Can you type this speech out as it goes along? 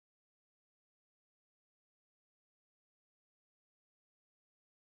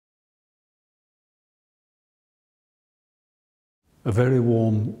a very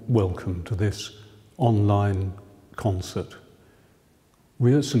warm welcome to this online concert.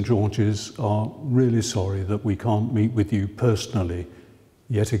 We at St George's are really sorry that we can't meet with you personally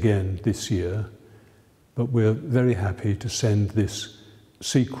yet again this year, but we're very happy to send this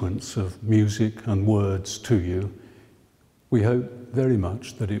sequence of music and words to you. We hope very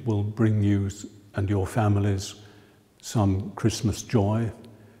much that it will bring you and your families some Christmas joy,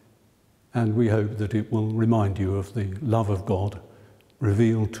 and we hope that it will remind you of the love of God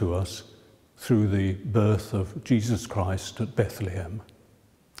revealed to us through the birth of Jesus Christ at Bethlehem.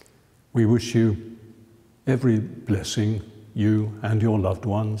 We wish you every blessing, you and your loved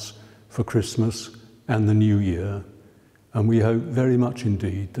ones, for Christmas and the New Year, and we hope very much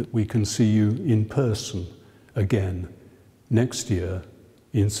indeed that we can see you in person again next year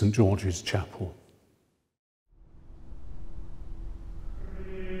in St George's Chapel.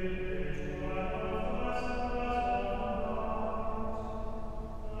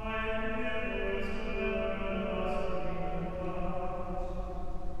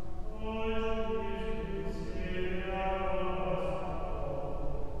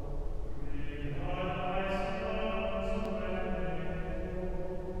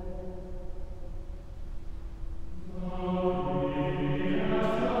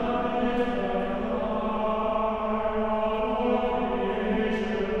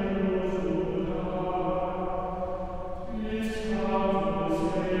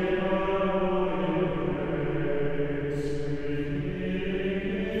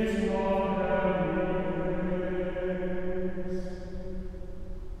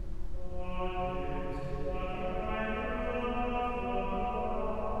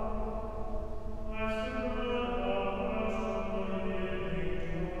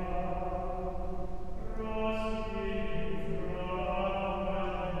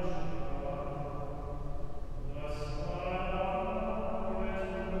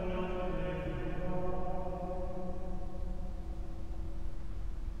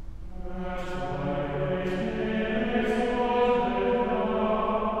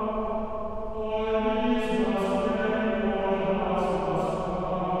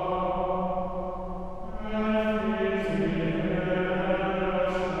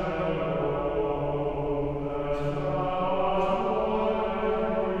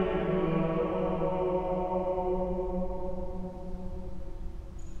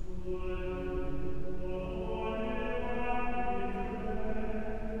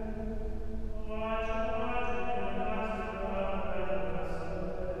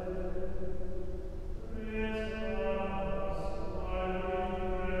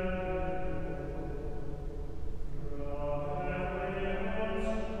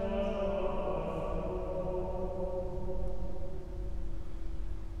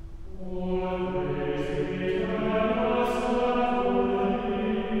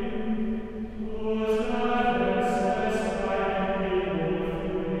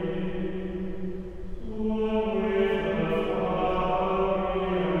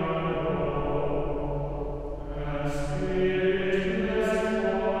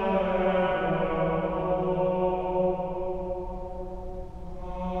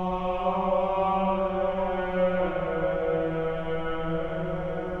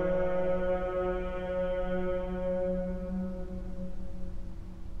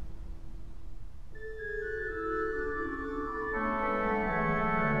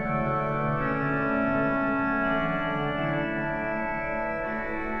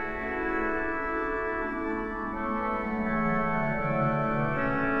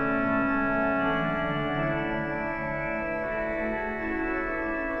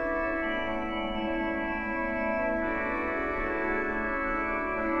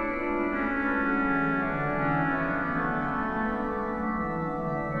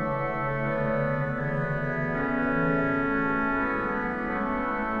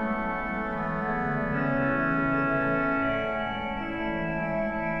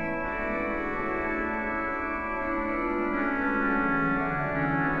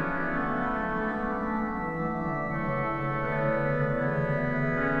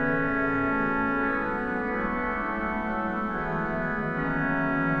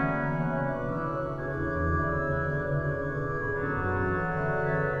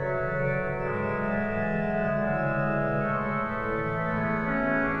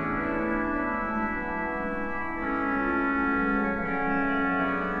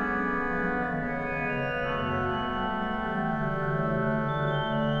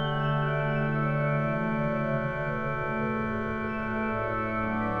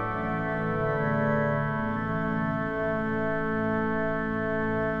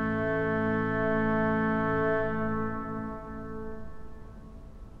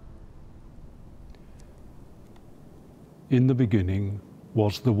 in the beginning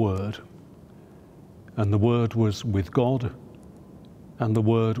was the Word, and the Word was with God, and the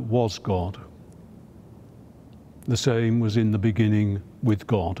Word was God. The same was in the beginning with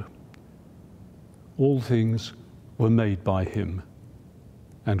God. All things were made by him,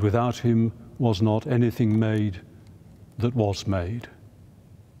 and without him was not anything made that was made.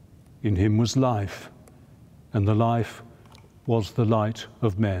 In him was life, and the life was the light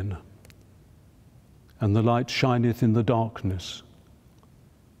of men. And the light shineth in the darkness,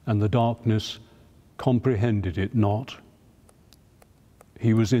 and the darkness comprehended it not.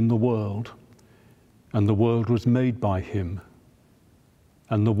 He was in the world, and the world was made by him,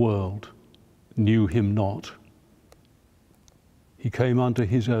 and the world knew him not. He came unto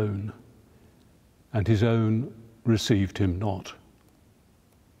his own, and his own received him not.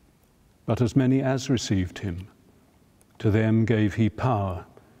 But as many as received him, to them gave he power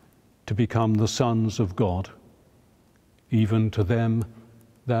to become the sons of God, even to them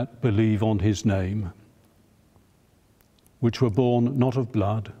that believe on his name, which were born not of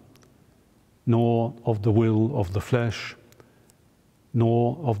blood, nor of the will of the flesh,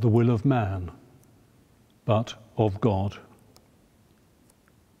 nor of the will of man, but of God.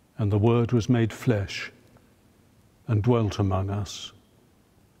 And the Word was made flesh and dwelt among us,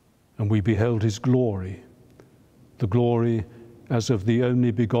 and we beheld his glory, the glory as of the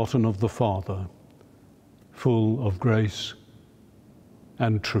only begotten of the Father, full of grace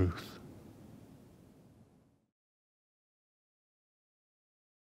and truth.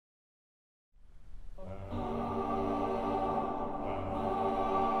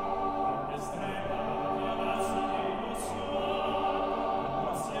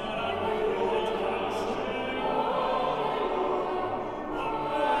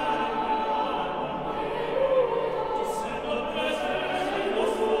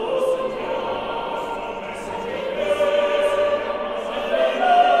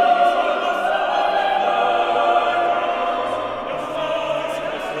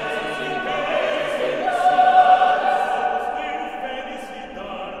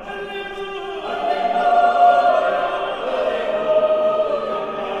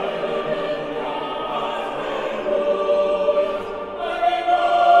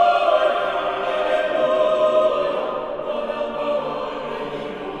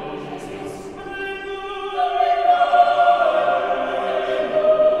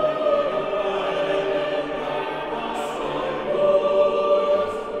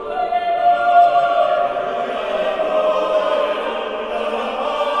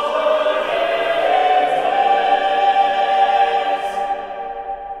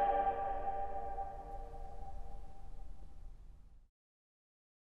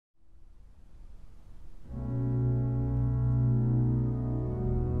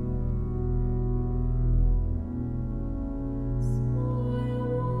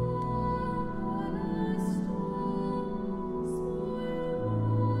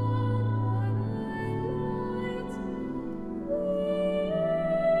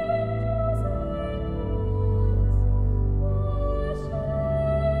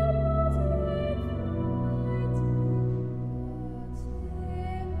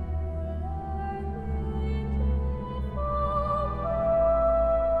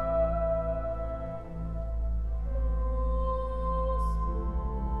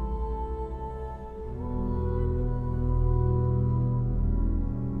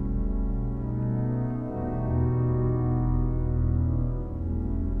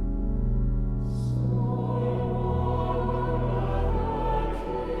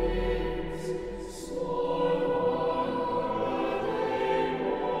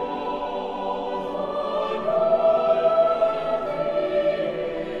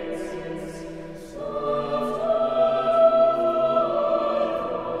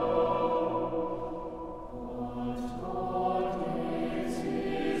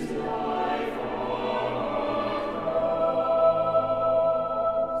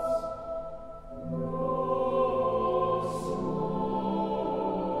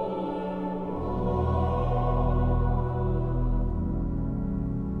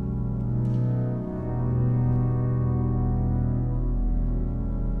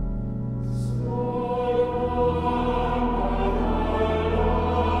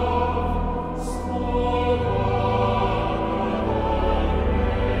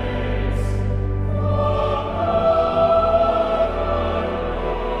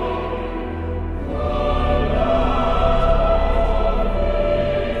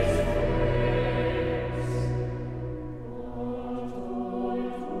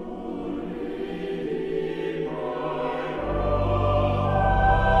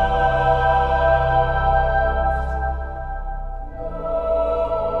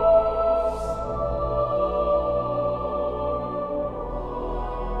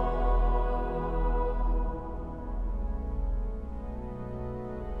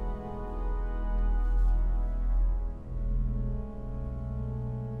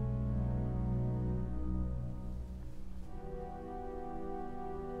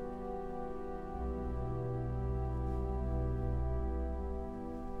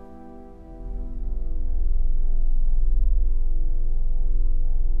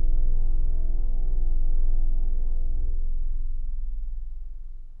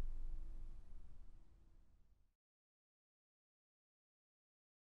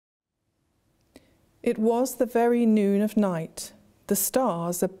 It was the very noon of night, the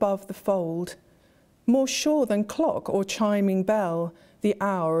stars above the fold, more sure than clock or chiming bell, the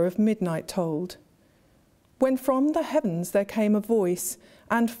hour of midnight told. When from the heavens there came a voice,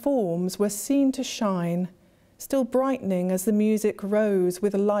 and forms were seen to shine, still brightening as the music rose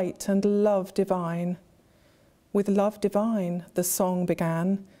with light and love divine. With love divine, the song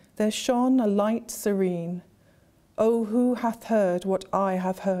began, there shone a light serene. Oh, who hath heard what I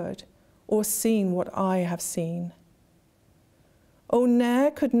have heard, or seen what I have seen? Oh,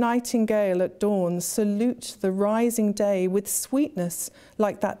 ne'er could nightingale at dawn salute the rising day with sweetness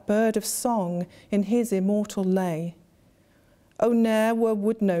like that bird of song in his immortal lay. Oh, ne'er were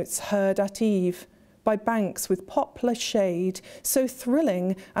wood notes heard at eve by banks with poplar shade so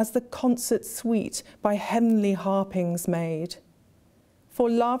thrilling as the concert sweet by heavenly harpings made. For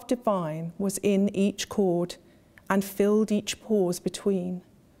love divine was in each chord and filled each pause between.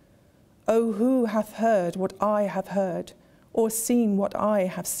 Oh, who hath heard what I have heard, or seen what I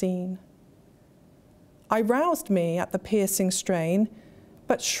have seen? I roused me at the piercing strain,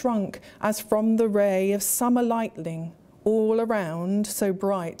 but shrunk as from the ray of summer lightning, all around so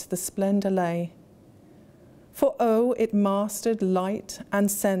bright the splendour lay. For oh, it mastered light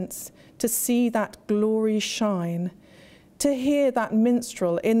and sense to see that glory shine, to hear that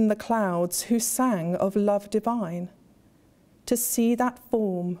minstrel in the clouds who sang of love divine, to see that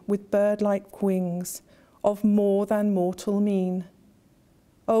form with bird-like wings of more than mortal mien.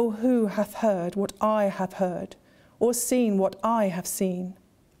 Oh, who hath heard what I have heard, or seen what I have seen?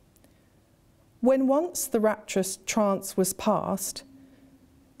 When once the rapturous trance was past,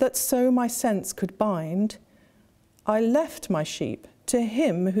 that so my sense could bind, I left my sheep to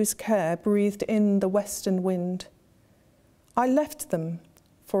him whose care breathed in the western wind. I left them,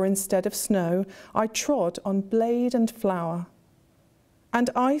 for instead of snow, I trod on blade and flower, and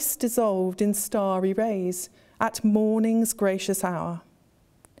ice dissolved in starry rays at morning's gracious hour,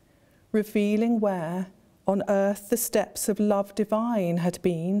 revealing where on earth the steps of love divine had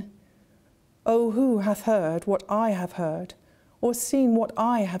been. Oh, who hath heard what I have heard, or seen what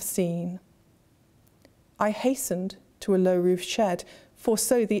I have seen? I hastened to a low-roofed shed, for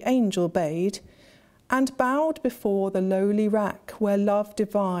so the angel bade, and bowed before the lowly rack where love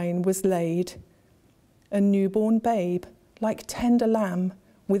divine was laid. A newborn babe, like tender lamb,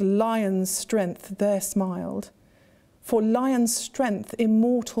 with lion's strength there smiled. For lion's strength,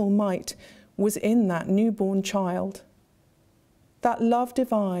 immortal might, was in that newborn child. That love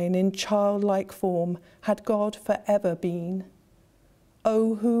divine in childlike form had God forever been.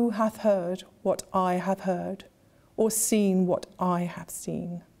 Oh, who hath heard what I have heard, or seen what I have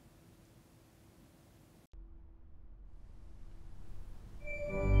seen?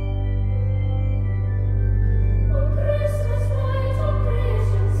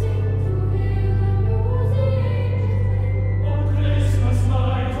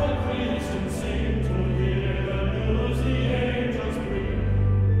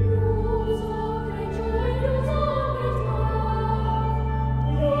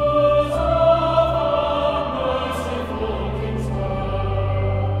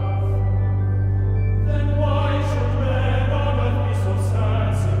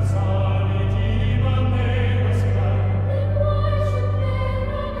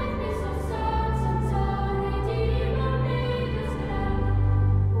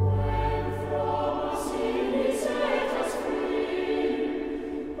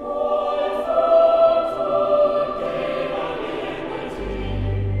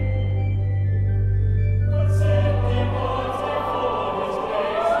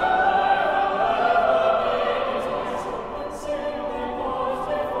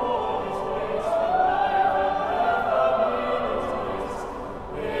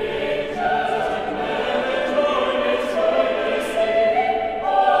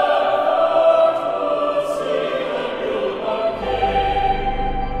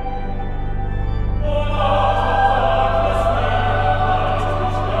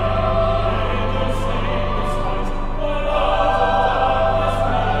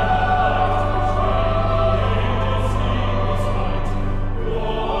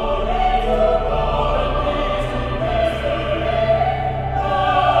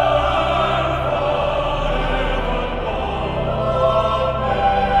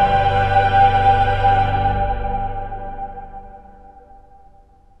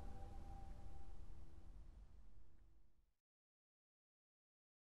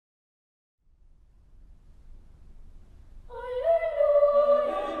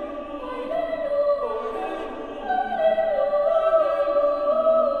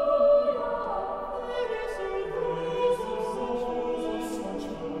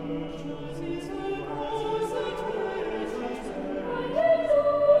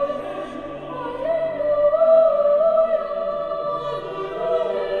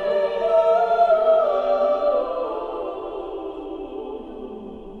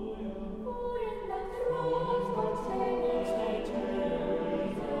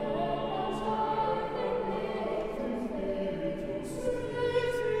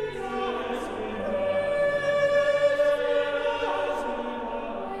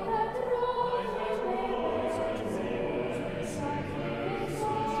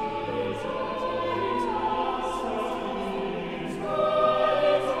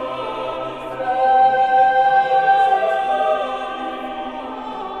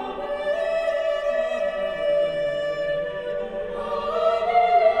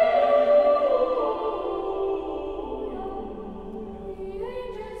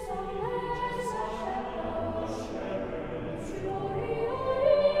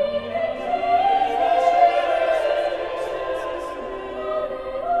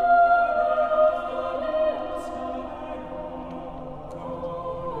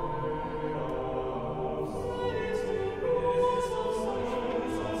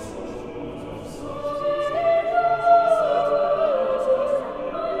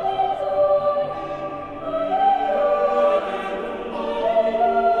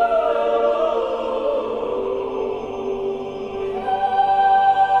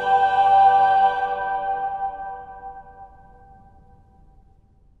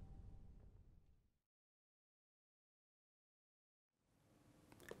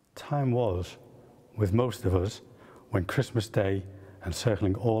 Time was, with most of us, when Christmas Day,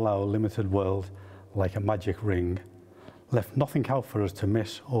 encircling all our limited world like a magic ring, left nothing out for us to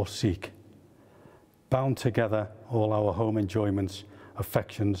miss or seek. Bound together all our home enjoyments,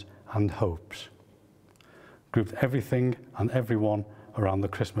 affections and hopes. Grouped everything and everyone around the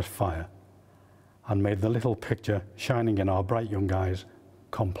Christmas fire and made the little picture shining in our bright young eyes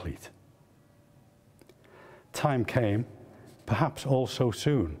complete. Time came, perhaps all so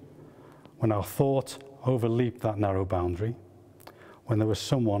soon, when our thought overleaped that narrow boundary, when there was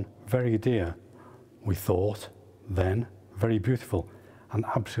someone very dear, we thought, then, very beautiful and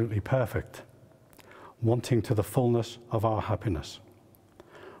absolutely perfect, wanting to the fullness of our happiness,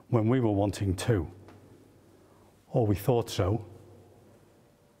 when we were wanting too, or we thought so,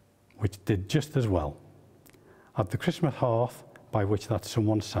 which did just as well, at the Christmas hearth by which that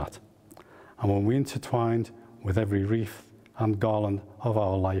someone sat, and when we intertwined with every wreath and garland of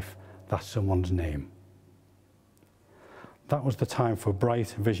our life that someone's name. That was the time for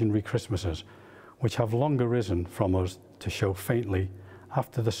bright visionary Christmases, which have long arisen from us to show faintly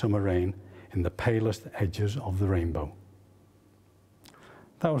after the summer rain in the palest edges of the rainbow.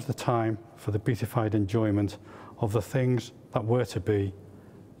 That was the time for the beatified enjoyment of the things that were to be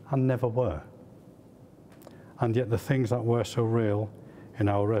and never were. And yet the things that were so real in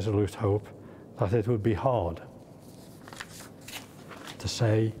our resolute hope that it would be hard to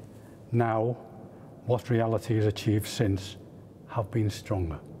say now what reality is achieved since have been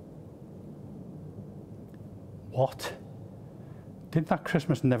stronger. What? Did that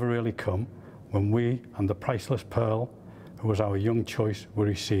Christmas never really come when we and the priceless pearl, who was our young choice, were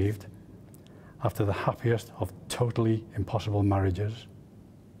received after the happiest of totally impossible marriages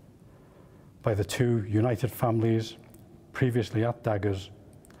by the two united families previously at daggers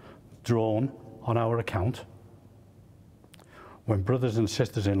drawn on our account, when brothers and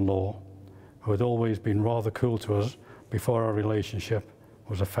sisters-in-law, who had always been rather cool to us before our relationship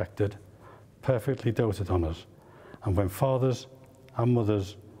was affected, perfectly doted on us, and when fathers and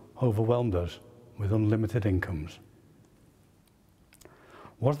mothers overwhelmed us with unlimited incomes.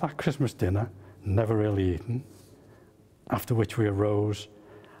 Was that Christmas dinner never really eaten, after which we arose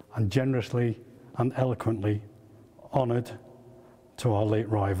and generously and eloquently honoured to our late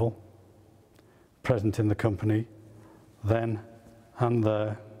rival, present in the company, then and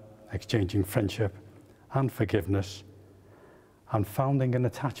there, exchanging friendship and forgiveness, and founding an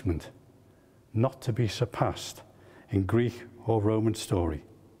attachment not to be surpassed in Greek or Roman story,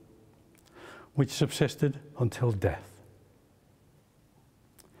 which subsisted until death?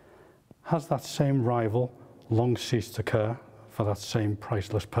 Has that same rival long ceased to care for that same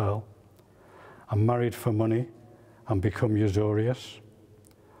priceless pearl, and married for money and become usurious?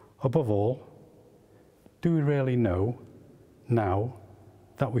 Above all, do we really know now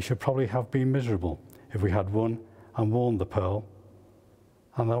that we should probably have been miserable if we had won and worn the pearl,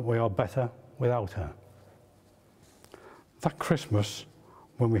 and that we are better without her? That Christmas,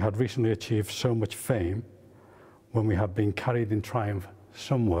 when we had recently achieved so much fame, when we had been carried in triumph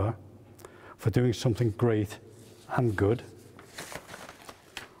somewhere for doing something great and good,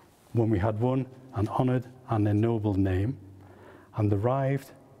 when we had won an honoured and ennobled name, and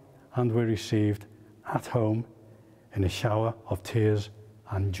arrived and were received at home in a shower of tears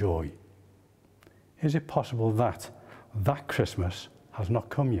and joy. Is it possible that that Christmas has not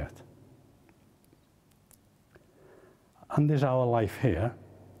come yet? And is our life here,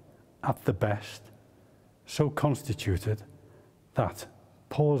 at the best, so constituted that,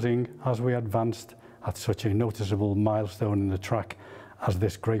 pausing as we advanced at such a noticeable milestone in the track as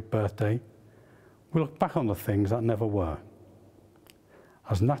this great birthday, we look back on the things that never were,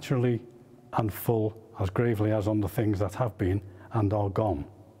 as naturally and full as gravely as on the things that have been and are gone,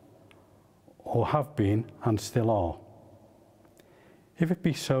 or have been and still are? If it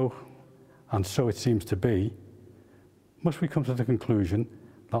be so, and so it seems to be, must we come to the conclusion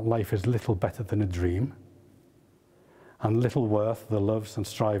that life is little better than a dream, and little worth the loves and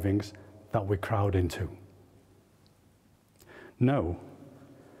strivings that we crowd into? No,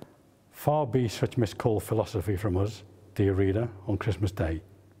 far be such miscalled philosophy from us, dear reader, on Christmas Day.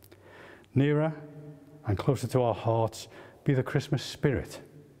 Nearer and closer to our hearts be the Christmas spirit,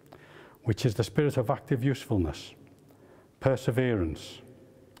 which is the spirit of active usefulness, perseverance,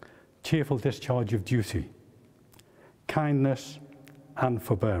 cheerful discharge of duty, kindness and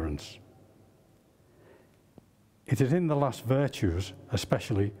forbearance. It is in the last virtues,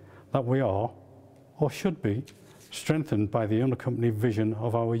 especially, that we are, or should be, strengthened by the unaccompanied vision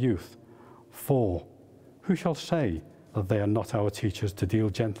of our youth. For who shall say that they are not our teachers to deal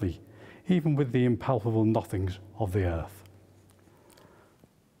gently, even with the impalpable nothings of the earth?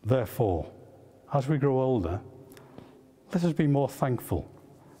 Therefore, as we grow older, let us be more thankful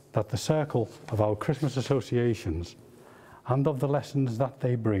that the circle of our Christmas associations and of the lessons that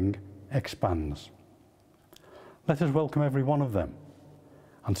they bring expands. Let us welcome every one of them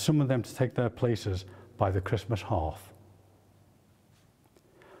and summon them to take their places by the Christmas hearth.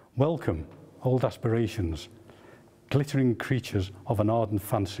 Welcome, old aspirations, glittering creatures of an ardent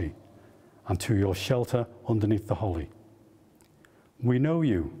fancy, and to your shelter underneath the holly. We know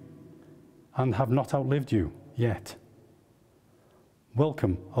you and have not outlived you yet.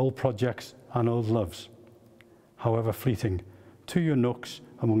 Welcome, old projects and old loves, however fleeting, to your nooks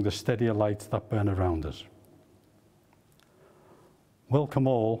among the steadier lights that burn around us. Welcome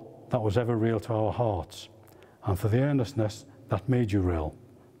all that was ever real to our hearts, and for the earnestness that made you real,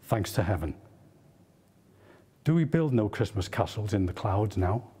 thanks to heaven. Do we build no Christmas castles in the clouds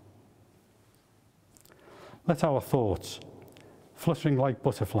now? Let our thoughts, fluttering like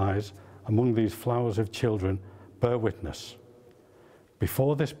butterflies among these flowers of children, bear witness.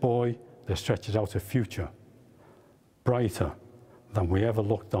 Before this boy there stretches out a future, brighter than we ever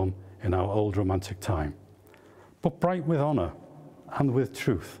looked on in our old romantic time, but bright with honour and with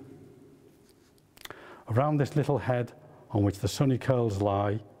truth. Around this little head on which the sunny curls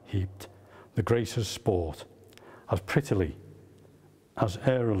lie heaped, the graces sport, as prettily, as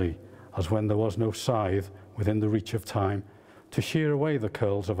airily as when there was no scythe within the reach of time to shear away the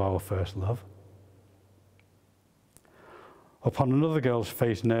curls of our first love. Upon another girl's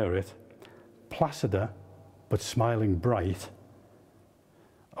face near it, placider but smiling bright,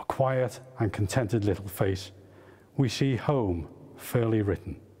 a quiet and contented little face, we see home fairly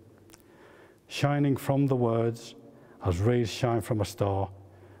written. Shining from the words, as rays shine from a star,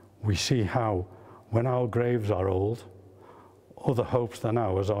 we see how, when our graves are old, other hopes than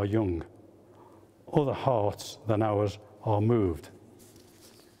ours are young, other hearts than ours are moved,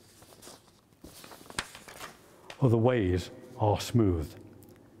 other ways are smoothed.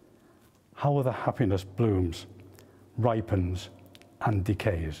 How other happiness blooms, ripens, and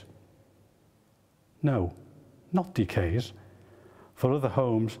decays. No, not decays, for other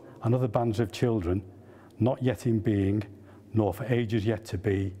homes and other bands of children, not yet in being, nor for ages yet to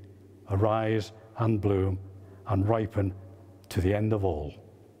be, arise and bloom and ripen to the end of all.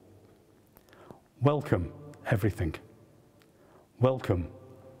 Welcome everything. Welcome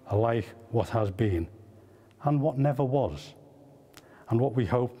alike what has been and what never was, and what we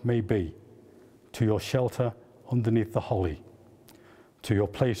hope may be, to your shelter underneath the holly, to your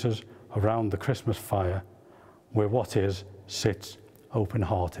places around the Christmas fire, where what is sits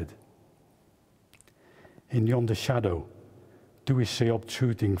open-hearted. In yonder shadow, do we see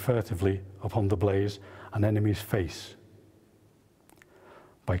obtruding furtively upon the blaze an enemy's face?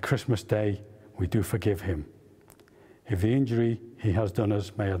 By Christmas Day, we do forgive him, if the injury he has done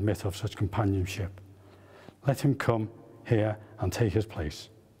us may admit of such companionship. Let him come here and take his place.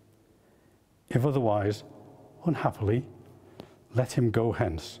 If otherwise, unhappily, let him go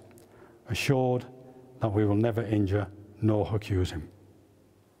hence, assured that we will never injure nor accuse him.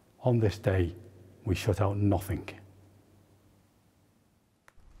 On this day, we shut out nothing.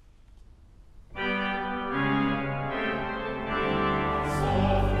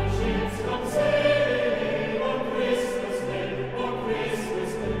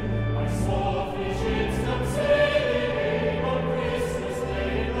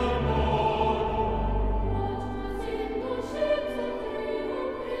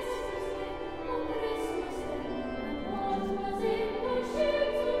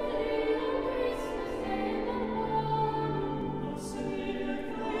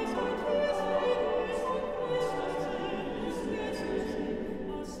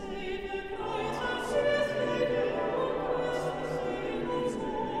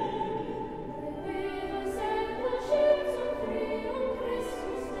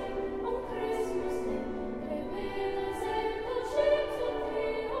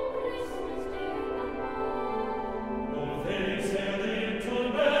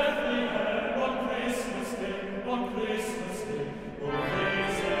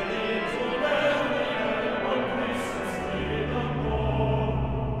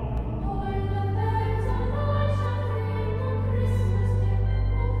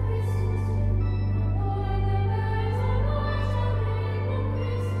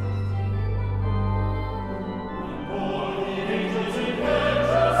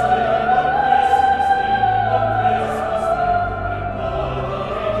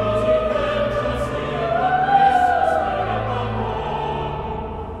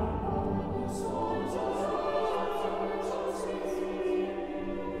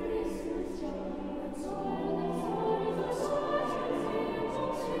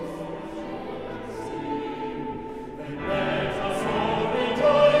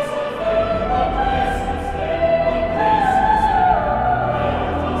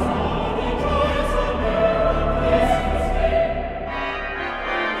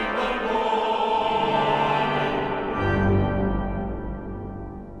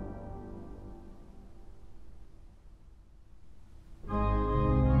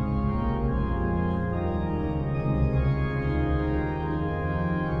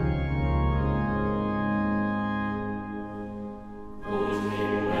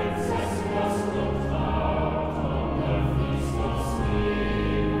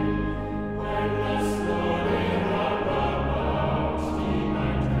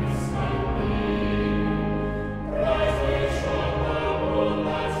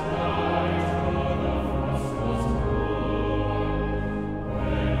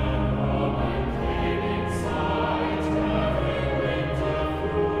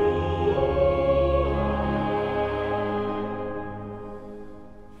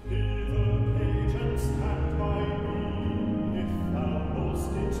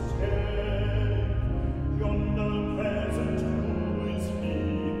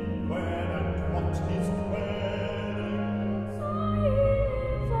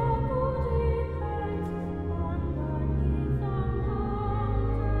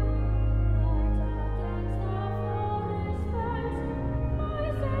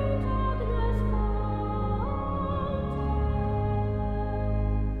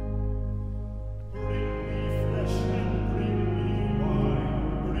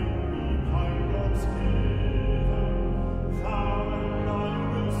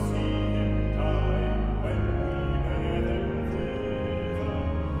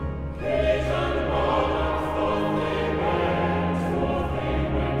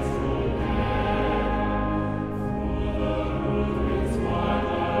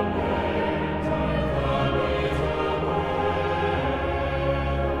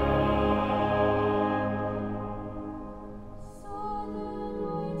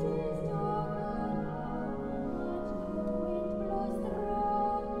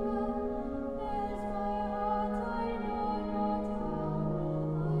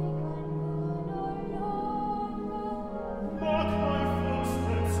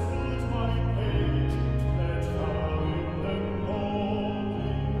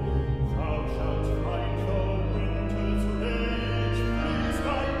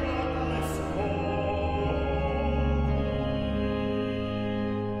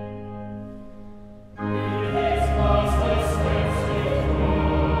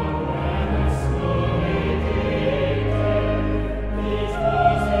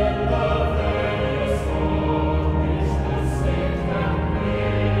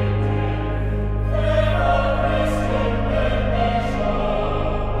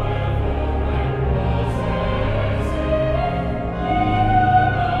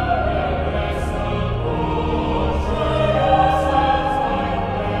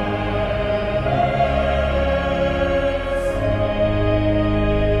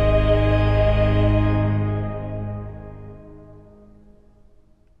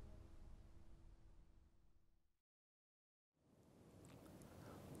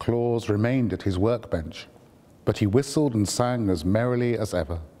 Claus remained at his workbench, but he whistled and sang as merrily as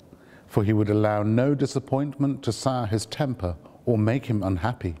ever, for he would allow no disappointment to sour his temper or make him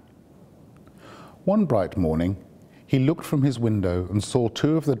unhappy. One bright morning, he looked from his window and saw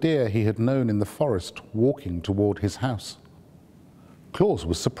two of the deer he had known in the forest walking toward his house. Claus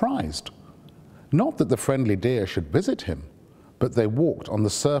was surprised. Not that the friendly deer should visit him, but they walked on the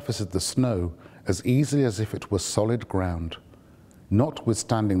surface of the snow as easily as if it were solid ground,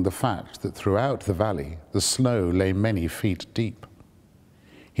 notwithstanding the fact that throughout the valley the snow lay many feet deep.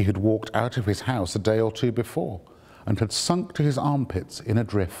 He had walked out of his house a day or two before and had sunk to his armpits in a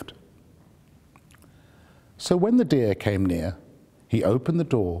drift. So when the deer came near, he opened the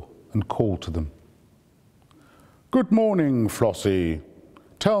door and called to them. "Good morning, Flossie.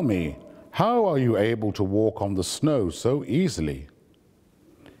 Tell me, how are you able to walk on the snow so easily?"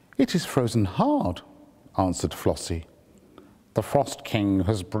 "It is frozen hard," answered Flossie. "The Frost King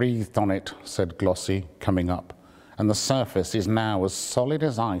has breathed on it," said Glossie, coming up, "and the surface is now as solid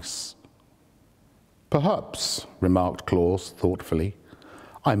as ice." "Perhaps," remarked Claus thoughtfully,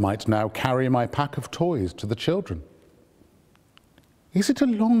 "I might now carry my pack of toys to the children." "Is it a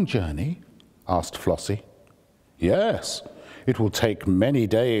long journey?" asked Flossie. "Yes, it will take many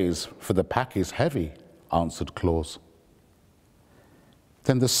days, for the pack is heavy," answered Claus.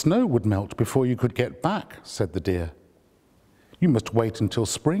 "Then the snow would melt before you could get back," said the deer. "You must wait until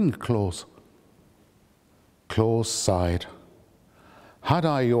spring, Claus." Claus sighed. "Had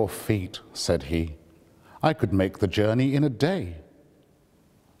I your feet," said he, "I could make the journey in a day."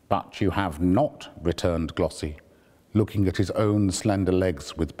 "But you have not," returned Glossie, looking at his own slender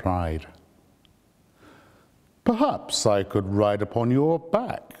legs with pride. "Perhaps I could ride upon your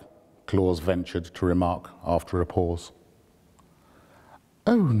back," Claus ventured to remark after a pause.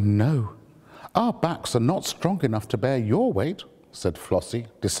 "Oh no, our backs are not strong enough to bear your weight," said Flossie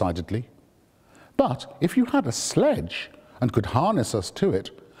decidedly. "But if you had a sledge and could harness us to it,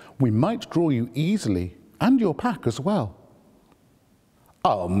 we might draw you easily, and your pack as well."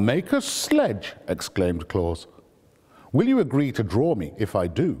 "I'll make a sledge!" exclaimed Claus. "Will you agree to draw me if I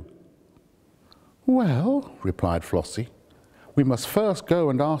do?" "Well," replied Flossie, "we must first go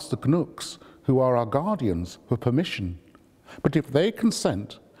and ask the Knooks, who are our guardians, for permission. But if they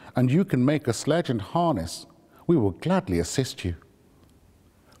consent, and you can make a sledge and harness, we will gladly assist you."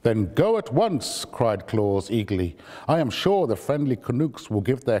 "Then go at once," cried Claus eagerly. "I am sure the friendly Knooks will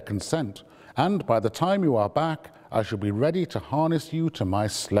give their consent, and by the time you are back, I shall be ready to harness you to my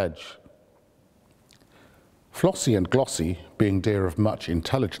sledge." Flossie and Glossie, being deer of much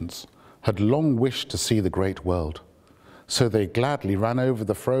intelligence, had long wished to see the great world, so they gladly ran over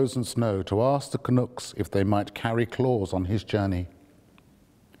the frozen snow to ask the Knooks if they might carry Claus on his journey.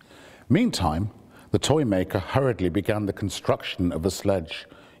 Meantime, the toy maker hurriedly began the construction of a sledge,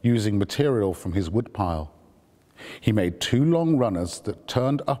 using material from his woodpile. He made 2 long runners that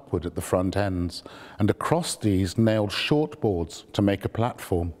turned upward at the front ends, and across these nailed short boards to make a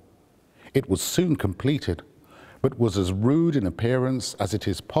platform. It was soon completed, but was as rude in appearance as it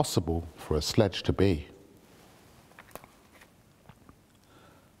is possible for a sledge to be.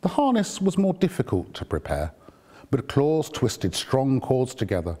 The harness was more difficult to prepare, but Claus twisted strong cords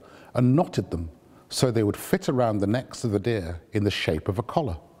together and knotted them so they would fit around the necks of the deer in the shape of a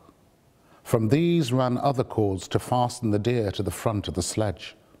collar. From these ran other cords to fasten the deer to the front of the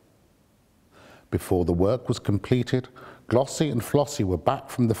sledge. Before the work was completed, Glossie and Flossie were back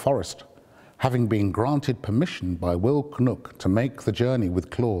from the forest, having been granted permission by Will Knook to make the journey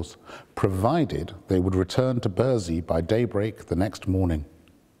with Claus, provided they would return to Bursey by daybreak the next morning.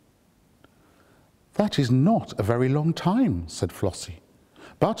 "That is not a very long time," said Flossie.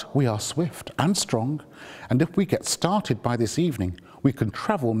 "But we are swift and strong, and if we get started by this evening, we can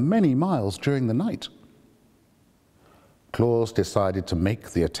travel many miles during the night." Claus decided to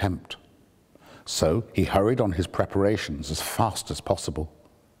make the attempt. So he hurried on his preparations as fast as possible.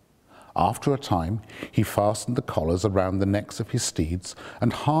 After a time, he fastened the collars around the necks of his steeds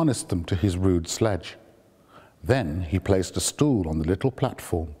and harnessed them to his rude sledge. Then he placed a stool on the little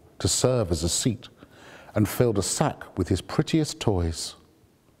platform to serve as a seat and filled a sack with his prettiest toys.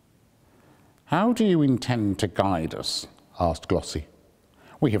 "How do you intend to guide us?" asked Glossie.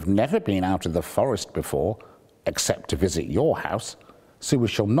 "We have never been out of the forest before, except to visit your house, so we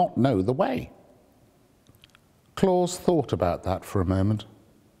shall not know the way." Claus thought about that for a moment.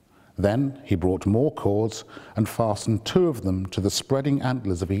 Then he brought more cords and fastened 2 of them to the spreading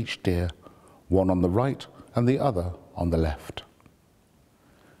antlers of each deer, one on the right and the other on the left.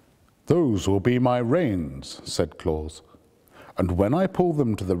 "Those will be my reins," said Claus, "and when I pull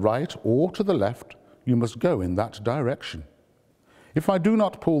them to the right or to the left, you must go in that direction. If I do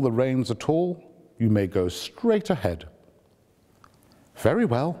not pull the reins at all, you may go straight ahead." "Very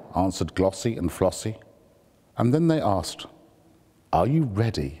well," answered Glossy and Flossie, and then they asked, "Are you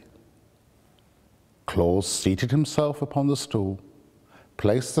ready?" Claus seated himself upon the stool,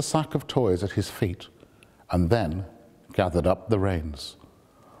 placed the sack of toys at his feet, and then gathered up the reins.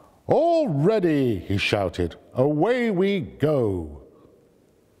 "All ready," he shouted. "Away we go."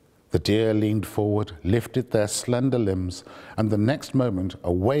 The deer leaned forward, lifted their slender limbs, and the next moment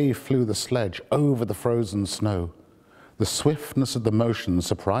away flew the sledge over the frozen snow. The swiftness of the motion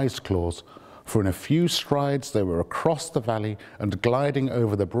surprised Claus, for in a few strides they were across the valley and gliding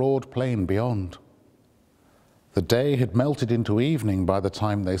over the broad plain beyond. The day had melted into evening by the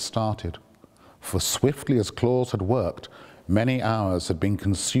time they started, for swiftly as Claus had worked, many hours had been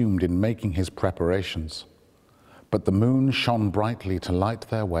consumed in making his preparations. But the moon shone brightly to light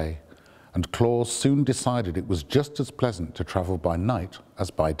their way, and Claus soon decided it was just as pleasant to travel by night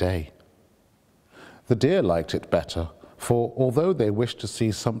as by day. The deer liked it better, for although they wished to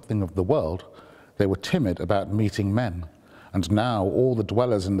see something of the world, they were timid about meeting men, and now all the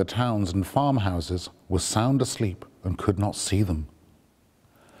dwellers in the towns and farmhouses were sound asleep and could not see them.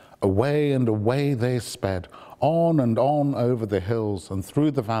 Away and away they sped, on and on over the hills and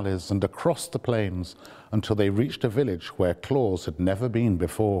through the valleys and across the plains, until they reached a village where Claus had never been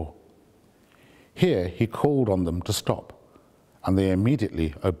before. Here he called on them to stop, and they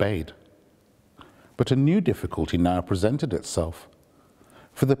immediately obeyed. But a new difficulty now presented itself,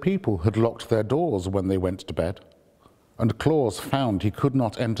 for the people had locked their doors when they went to bed, and Claus found he could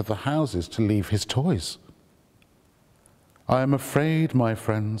not enter the houses to leave his toys. "I am afraid, my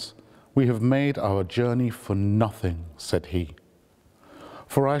friends, we have made our journey for nothing," said he,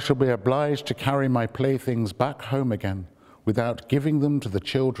 "for I shall be obliged to carry my playthings back home again without giving them to the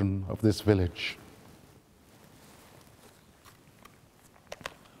children of this village."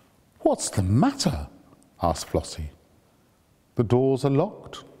 "What's the matter?" asked Flossie. "The doors are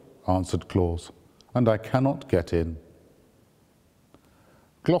locked," answered Claus, "and I cannot get in."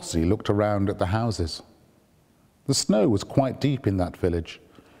 Glossy looked around at the houses. The snow was quite deep in that village,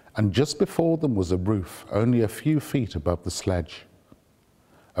 and just before them was a roof only a few feet above the sledge.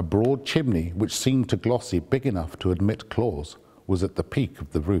 A broad chimney, which seemed to Glossy big enough to admit Claus, was at the peak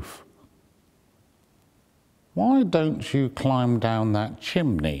of the roof. "Why don't you climb down that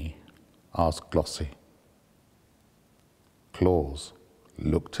chimney?" asked Glossy. Claus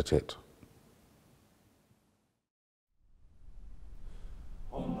looked at it.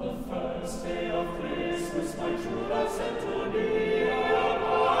 On the first day of Christmas, my true love sent to me a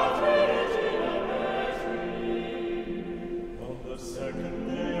partridge in a pear tree. On the second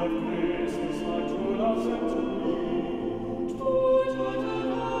day of Christmas, my true love sent to me two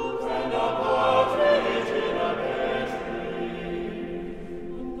turtles and a partridge in a pear tree.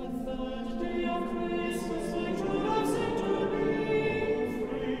 On the third day of Christmas, my true love sent to me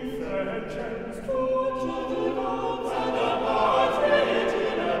three fair gems, two turtles and a partridge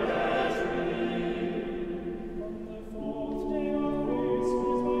in a pear tree. On the fourth day of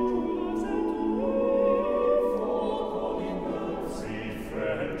Christmas, my true love sent to me four calling birds, three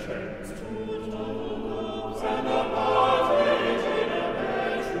fair gems, two turtles and a partridge in a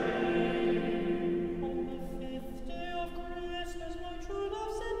pear tree. On the fifth day of Christmas, my true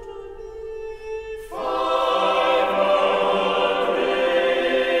love sent to me five gold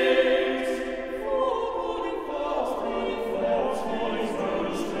rings, four golden fowls, three false calling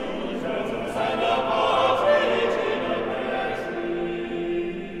birds, three turtles and a partridge in a pear tree.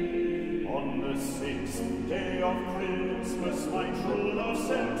 On the sixth day of Christmas, my true love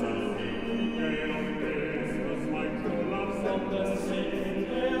sent to me. My true love sent to me. On the sixth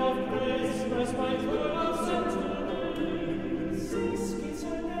day of Christmas, my true love sent to me. Six geese a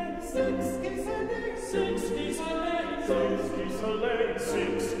laying, six geese a laying, six geese a laying, six geese a laying,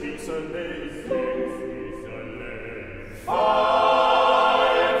 six geese a laying, six geese a laying.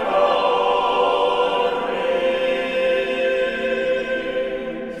 Five gold rings,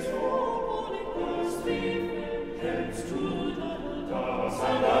 four golden birds, three fair hens, two turtle doves,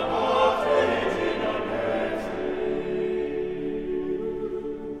 and a partridge in a pear tree.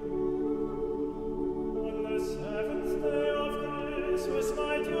 On the seventh day of Christmas,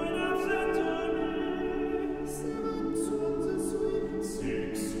 my true love sent to me seven swans a sweet,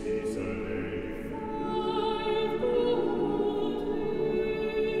 six geese a laying, five gold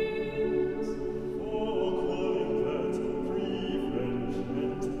rings, four calling birds, three French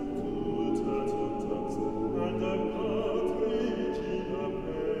hens, two turtle doves, and a partridge in a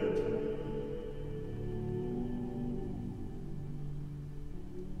pear tree.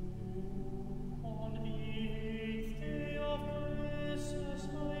 On the eighth day of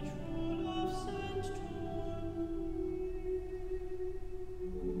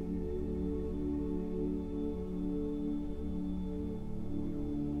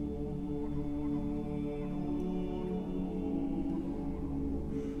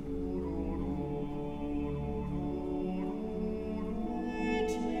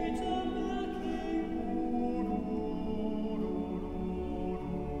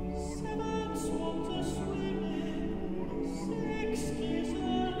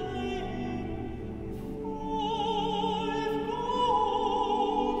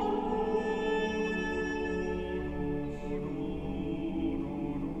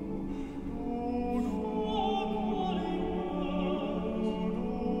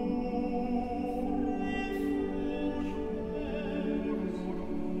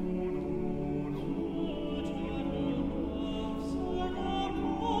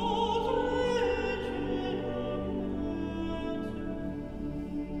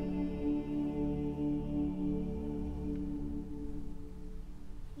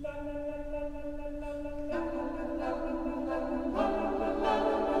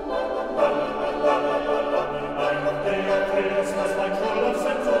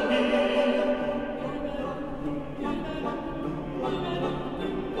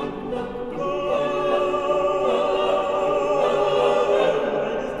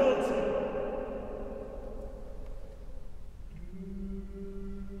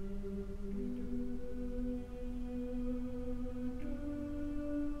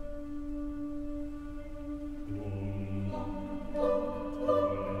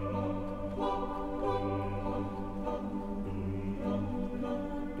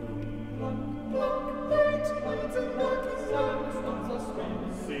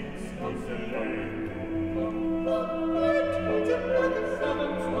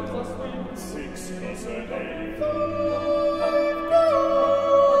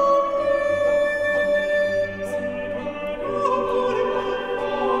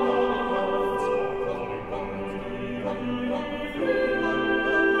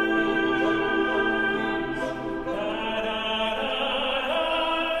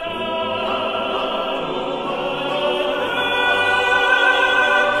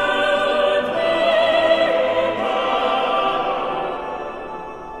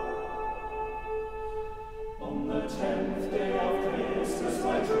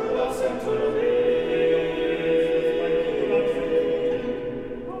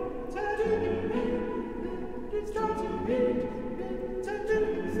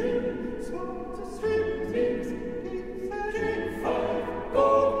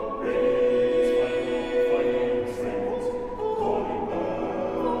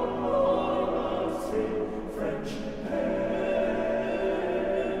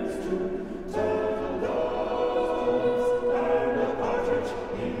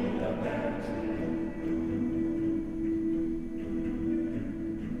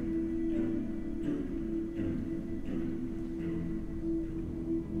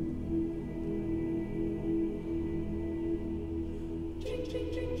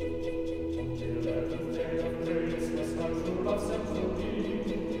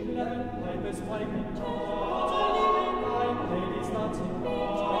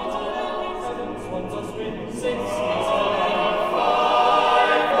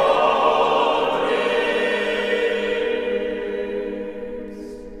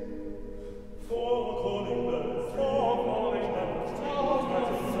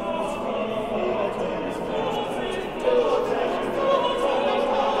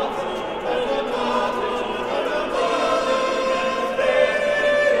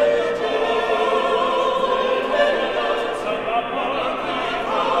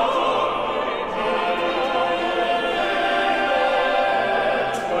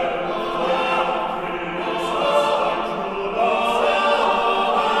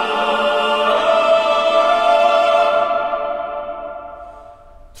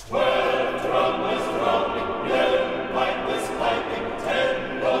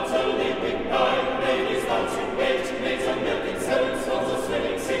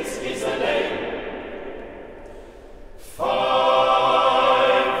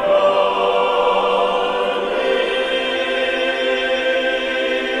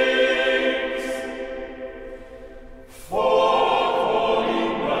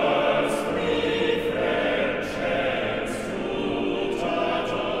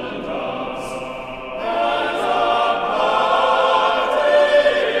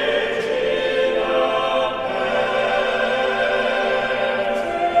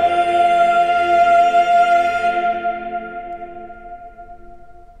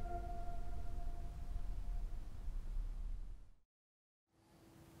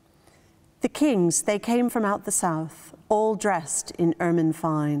The kings, they came from out the south, all dressed in ermine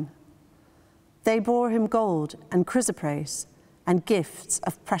fine. They bore him gold and chrysoprase and gifts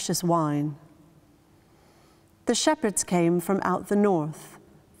of precious wine. The shepherds came from out the north.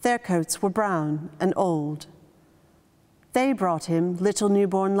 Their coats were brown and old. They brought him little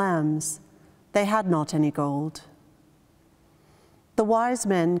newborn lambs. They had not any gold. The wise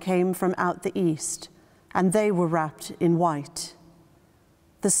men came from out the east, and they were wrapped in white.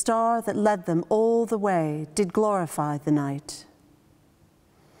 The star that led them all the way did glorify the night.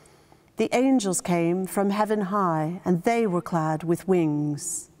 The angels came from heaven high, and they were clad with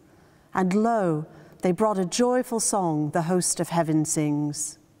wings. And lo, they brought a joyful song the host of heaven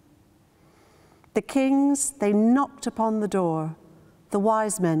sings. The kings, they knocked upon the door. The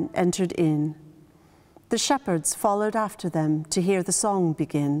wise men entered in. The shepherds followed after them to hear the song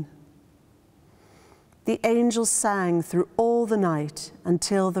begin. The angels sang through all the night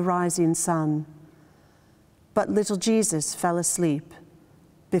until the rising sun. But little Jesus fell asleep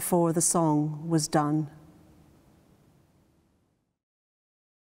before the song was done.